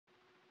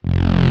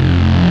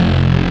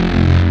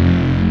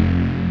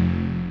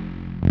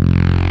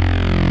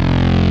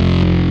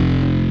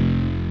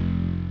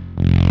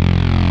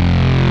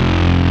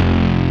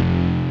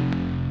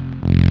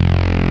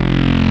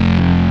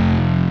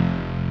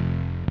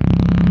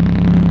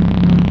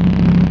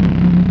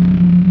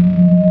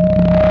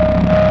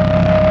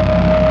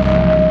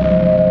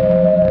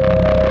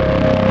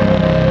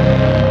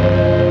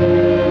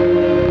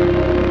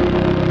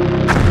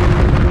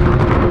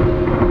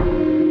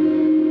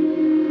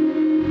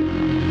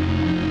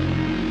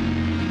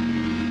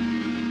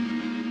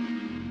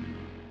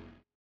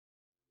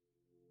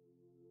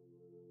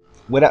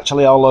We're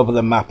actually all over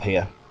the map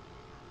here,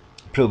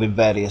 proving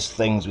various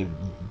things with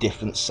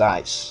different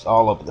sites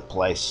all over the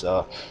place.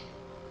 So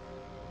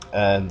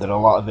there are a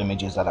lot of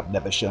images that I've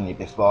never shown you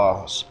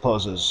before. I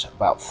suppose there's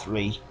about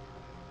 3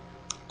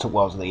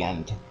 towards the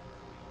end,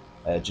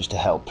 just to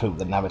help prove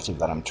the narrative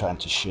that I'm trying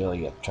to show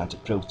you, trying to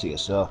prove to you.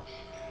 So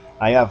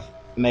I have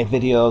made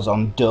videos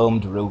on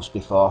domed roofs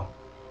before.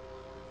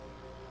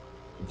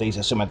 These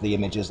are some of the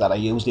images that I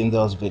used in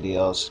those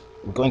videos.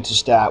 We're going to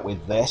start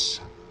with this,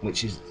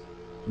 which is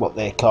what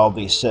they call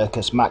the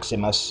Circus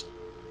Maximus.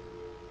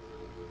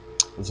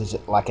 This is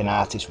like an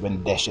artist's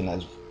rendition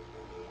of,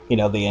 you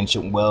know, the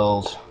ancient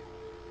world,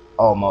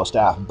 almost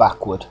half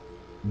backward,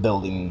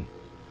 building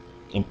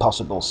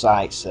impossible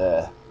sites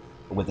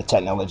with the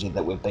technology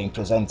that we've been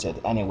presented.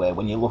 Anyway,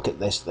 when you look at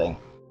this thing,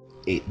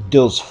 it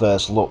does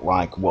first look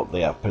like what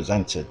they have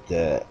presented.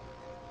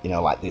 You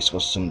know, like this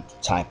was some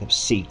type of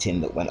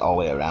seating that went all the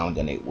way around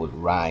and it would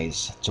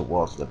rise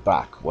towards the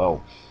back.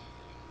 Well,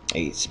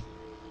 it's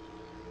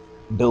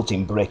built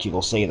in brick, you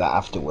will see that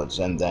afterwards,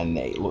 and then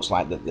it looks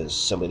like that there's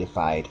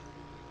solidified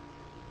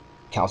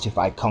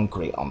calcified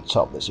concrete on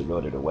top that's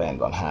eroded away and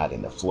gone hard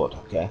in the flood.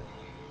 Okay,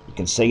 you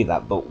can see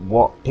that, but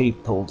what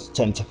people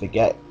tend to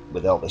forget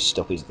with all this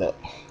stuff is that,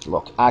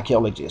 look,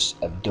 archaeologists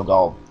have dug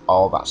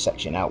all that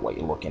section out, what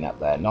you're looking at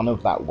there. None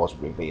of that was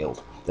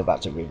revealed. They've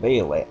had to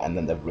reveal it, and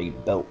then they've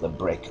rebuilt the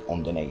brick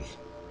underneath.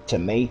 To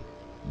me,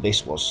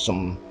 this was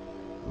some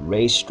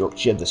raised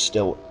structure. There's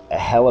still a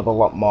hell of a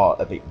lot more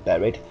of it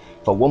buried.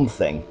 For one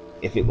thing,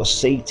 if it was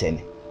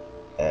seating,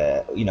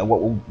 you know,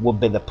 what would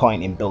be the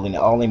point in building it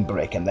all in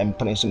brick and then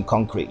putting some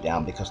concrete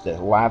down, because the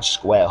large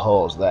square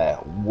holes there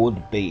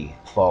would be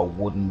for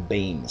wooden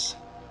beams,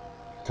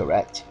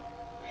 correct?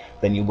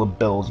 Then you would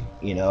build,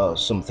 you know,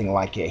 something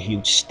like a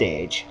huge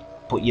stage,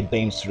 put your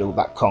beams through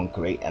that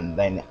concrete, and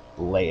then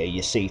layer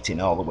your seating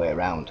all the way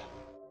around.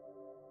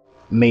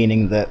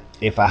 Meaning that,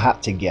 if I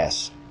had to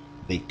guess,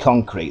 the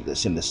concrete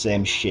that's in the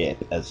same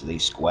shape as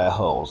these square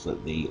holes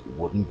that the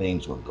wooden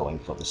beams were going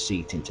for the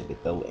seating to be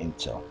built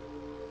into,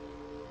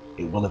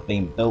 it will have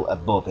been built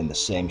above in the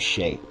same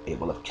shape. It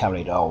will have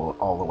carried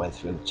all the way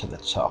through to the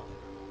top,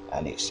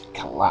 and it's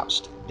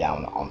collapsed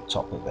down on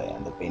top of it,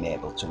 and they've been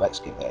able to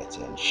excavate it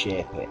and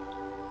shape it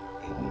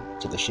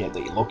to the shape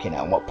that you're looking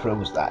at. And what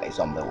proves that is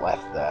on the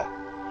left there.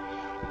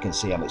 You can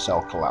see how it's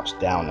all collapsed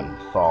down and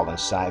fallen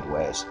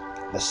sideways.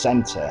 The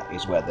centre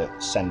is where the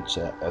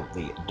centre of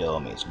the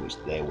dome is, which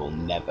they will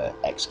never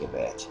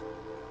excavate,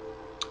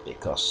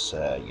 because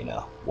you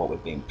know, what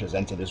we've been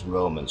presented as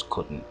Romans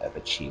couldn't have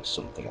achieved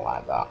something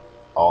like that.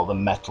 All the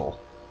metal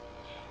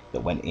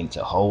that went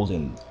into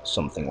holding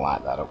something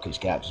like that up, because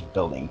you can't just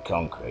build it in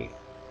concrete,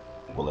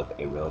 will have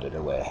eroded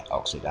away,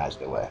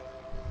 oxidized away.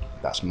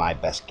 That's my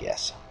best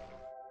guess.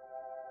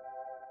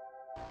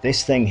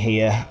 This thing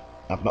here,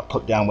 I've not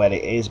put down where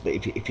it is, but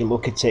if you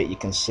look at it, you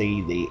can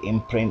see the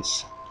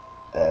imprints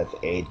of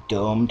a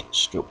domed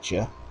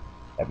structure.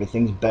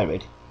 Everything's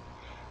buried,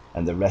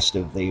 and the rest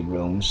of the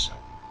rooms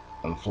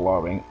and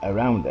flooring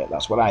around it.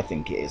 That's what I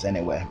think it is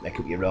anyway. Make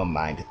up your own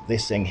mind.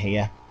 This thing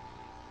here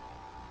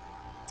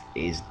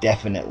is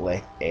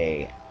definitely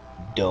a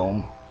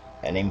dome,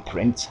 an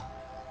imprint,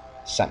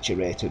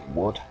 saturated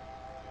wood.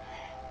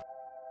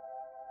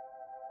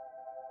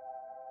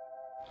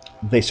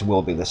 This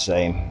will be the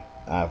same.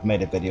 I've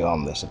made a video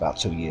on this about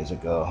 2 years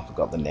ago. I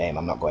forgot the name.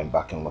 I'm not going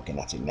back and looking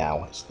at it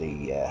now. It's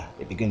the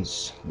it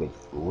begins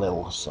with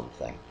Lil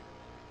something.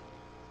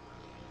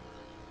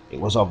 It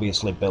was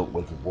obviously built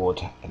with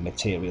wood and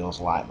materials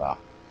like that,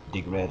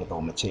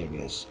 degradable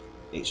materials.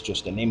 It's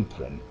just an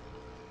imprint,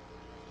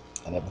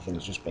 and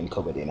everything's just been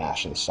covered in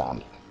ash and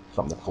sand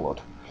from the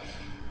flood.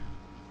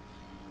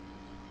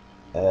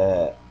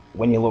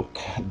 When you look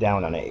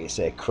down on it, it's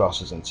a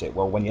cross, isn't it?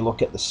 Well, when you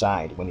look at the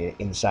side, when you're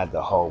inside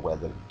the hole where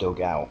they've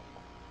dug out,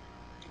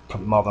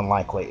 more than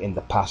likely in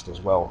the past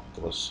as well,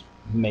 there was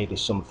maybe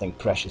something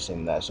precious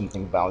in there,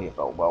 something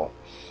valuable. Well,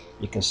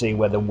 you can see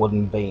where the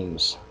wooden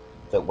beams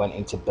that went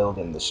into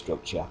building the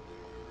structure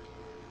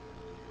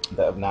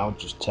that have now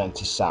just turned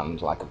to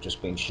sand, like I've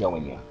just been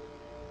showing you.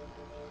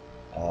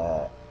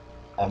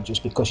 And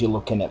just because you're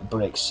looking at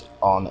bricks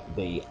on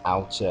the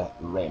outer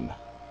rim,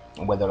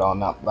 and whether or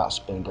not that's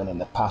been done in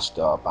the past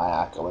or by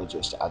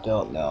archaeologists, I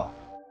don't know.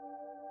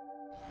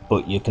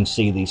 But you can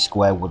see these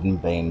square wooden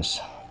beams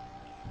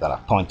that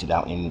I've pointed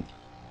out in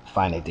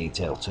finer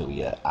detail to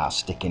you are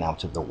sticking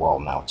out of the wall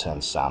now,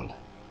 turned sand.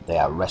 They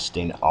are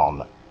resting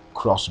on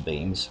cross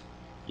beams.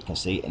 You can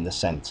see it in the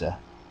centre,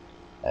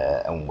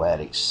 and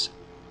where it's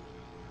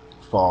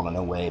fallen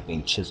away,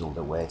 been chiselled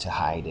away to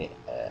hide it,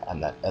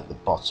 and at the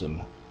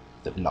bottom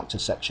they've knocked a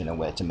section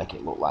away to make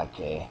it look like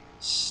a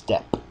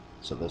step,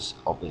 so there's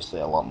obviously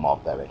a lot more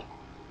buried.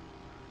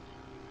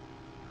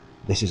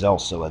 This is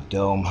also a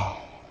dome,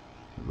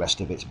 the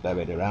rest of it's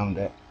buried around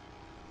it.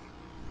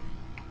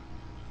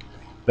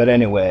 But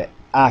anyway,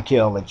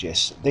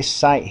 archaeologists, this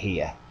site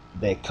here,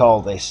 they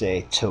call this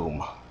a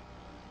tomb,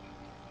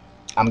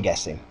 I'm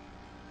guessing.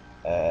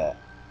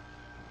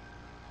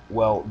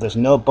 Well, there's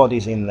no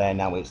bodies in there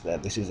now, is there?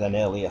 This is an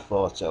earlier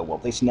photo. Well,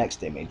 this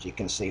next image, you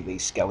can see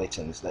these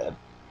skeletons that have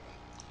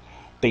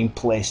been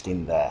placed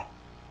in there.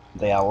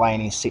 They are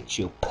lying in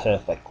situ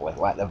perfectly,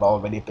 like they've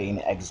already been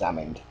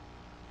examined.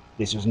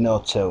 This was no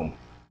tomb.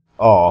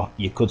 Or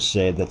you could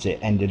say that it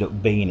ended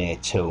up being a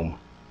tomb,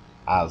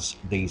 as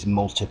these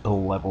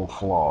multiple level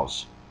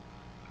floors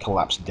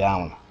collapsed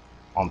down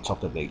on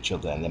top of each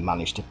other, and they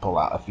managed to pull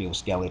out a few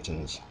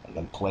skeletons and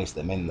then place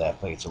them in there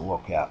for you to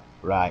look at.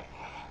 Right,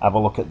 have a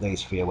look at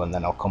these few and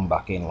then I'll come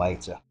back in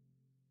later.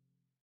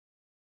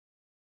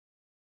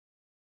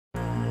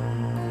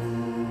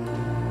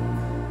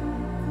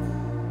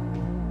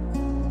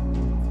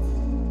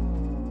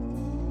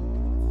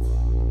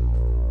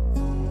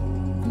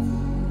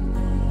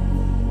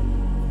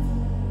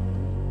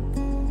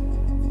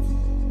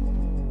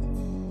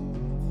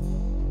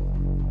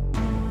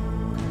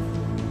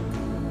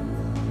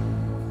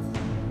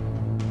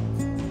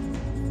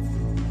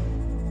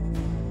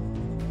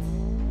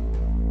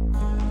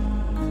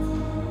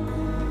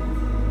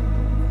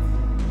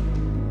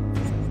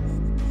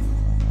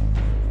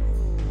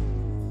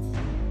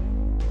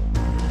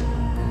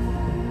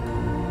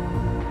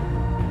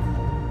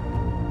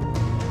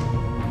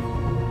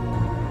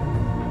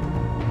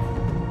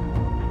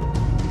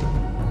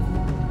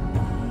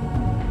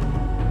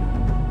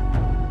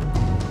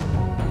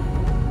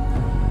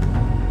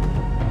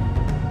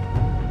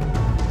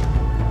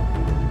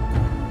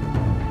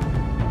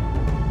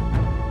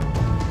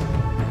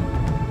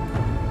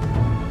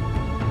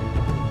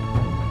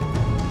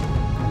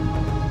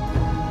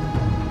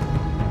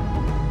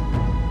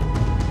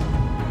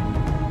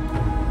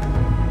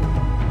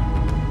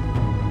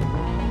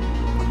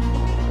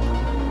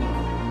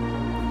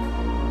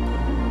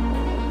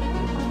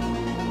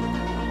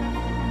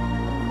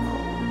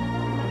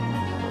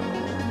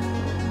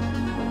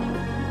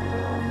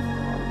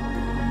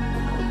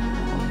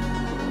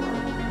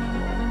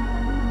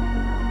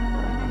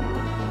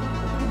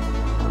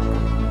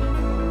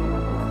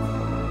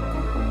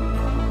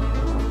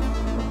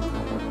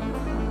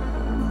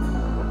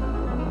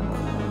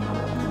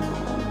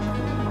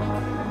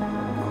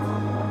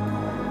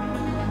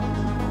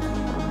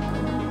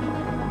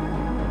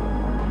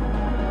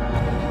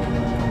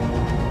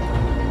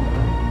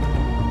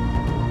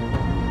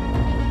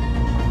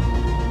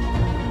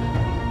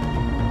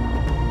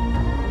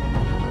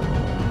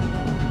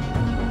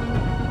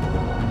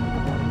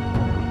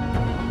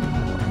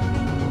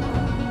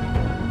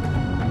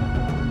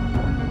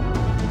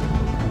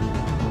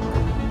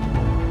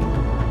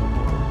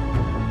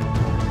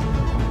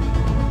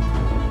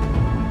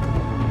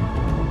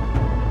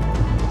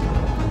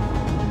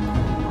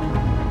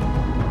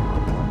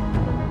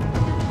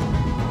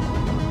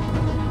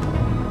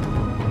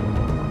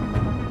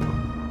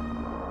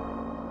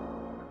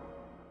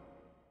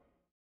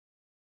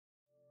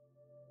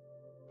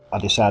 I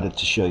decided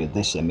to show you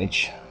this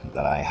image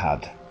that I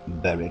had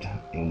buried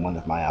in one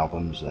of my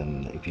albums,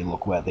 and if you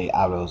look where the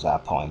arrows are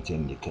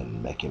pointing, you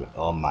can make your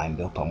own mind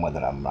up on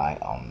whether I'm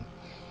right on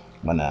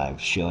when I've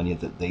shown you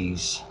that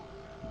these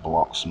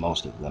blocks,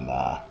 most of them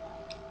are,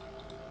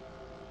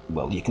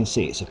 well, you can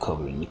see it's a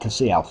covering, you can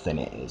see how thin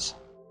it is.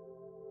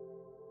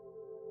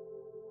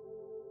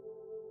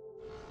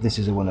 This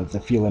is one of the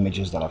few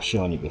images that I've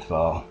shown you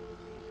before,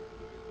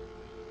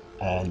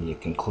 and you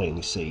can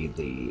clearly see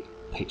the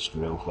pitched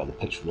roof, where the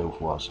pitched roof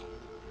was.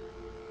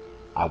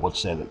 I would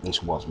say that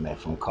this was made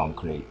from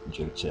concrete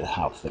due to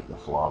how thick the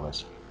floor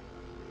is.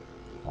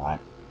 Right,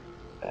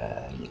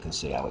 you can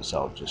see how it's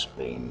all just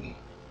been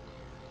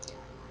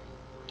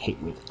hit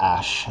with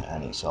ash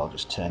and it's all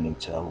just turned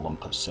into a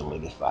lump of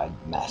solidified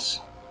mess.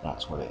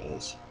 That's what it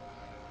is,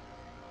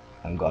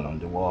 and gone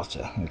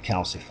underwater and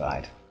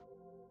calcified.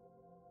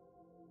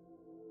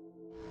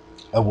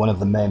 One of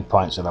the main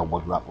points that I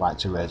would like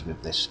to raise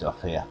with this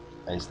stuff here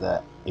is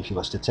that if you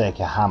was to take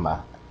a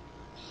hammer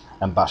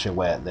and bash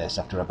away at this,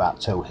 after about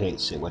 2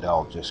 hits it would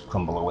all just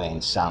crumble away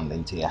in sand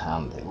into your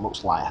hand. It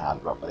looks like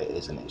hard rock, but it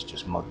isn't. It's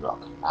just mud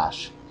rock,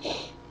 ash.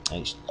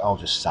 It's all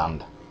just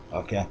sand.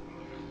 Okay,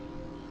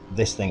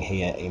 this thing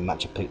here in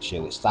Machu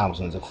Picchu, it's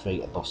thousands of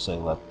feet above sea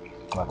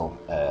level,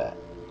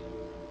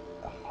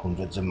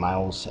 hundreds of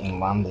miles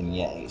inland, and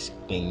yet it's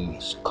been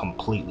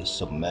completely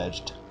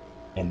submerged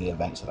in the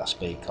events that I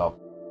speak of.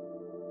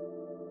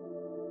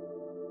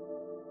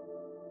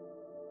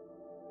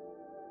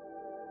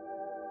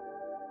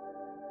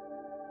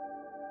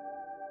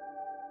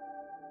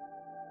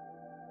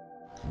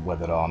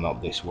 Whether or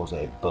not this was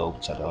a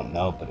boat, I don't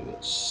know, but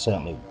it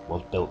certainly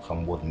was built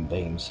from wooden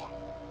beams.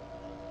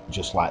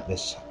 Just like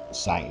this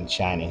site in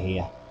China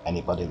here,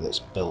 anybody that's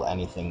built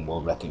anything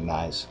will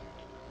recognise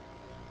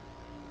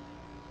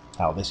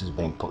how this has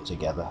been put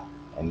together,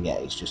 and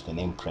yet it's just an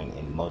imprint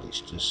in mud.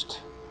 It's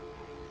just,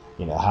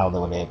 you know, how they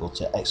were able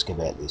to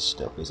excavate this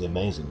stuff is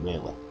amazing,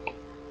 really.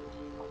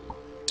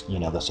 You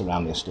know, the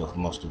surrounding stuff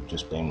must have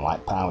just been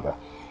like powder.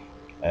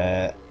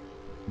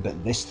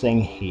 But this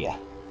thing here,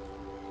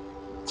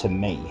 to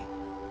me,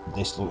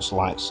 this looks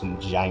like some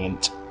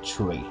giant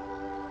tree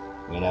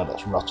you know,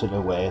 that's rotted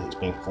away, that's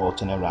been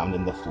floating around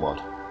in the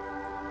flood,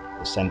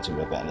 the centre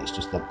of it, and it's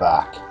just the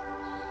bark,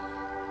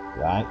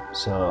 right?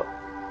 So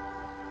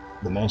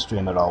the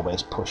mainstream are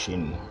always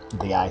pushing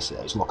the Ice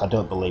Age. Look, I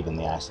don't believe in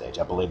the Ice Age,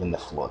 I believe in the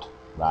flood,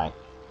 right?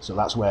 So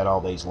that's where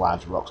all these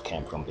large rocks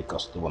came from,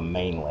 because they were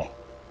mainly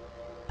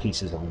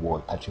pieces of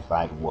wood,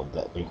 petrified wood,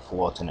 that had been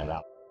floating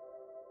around.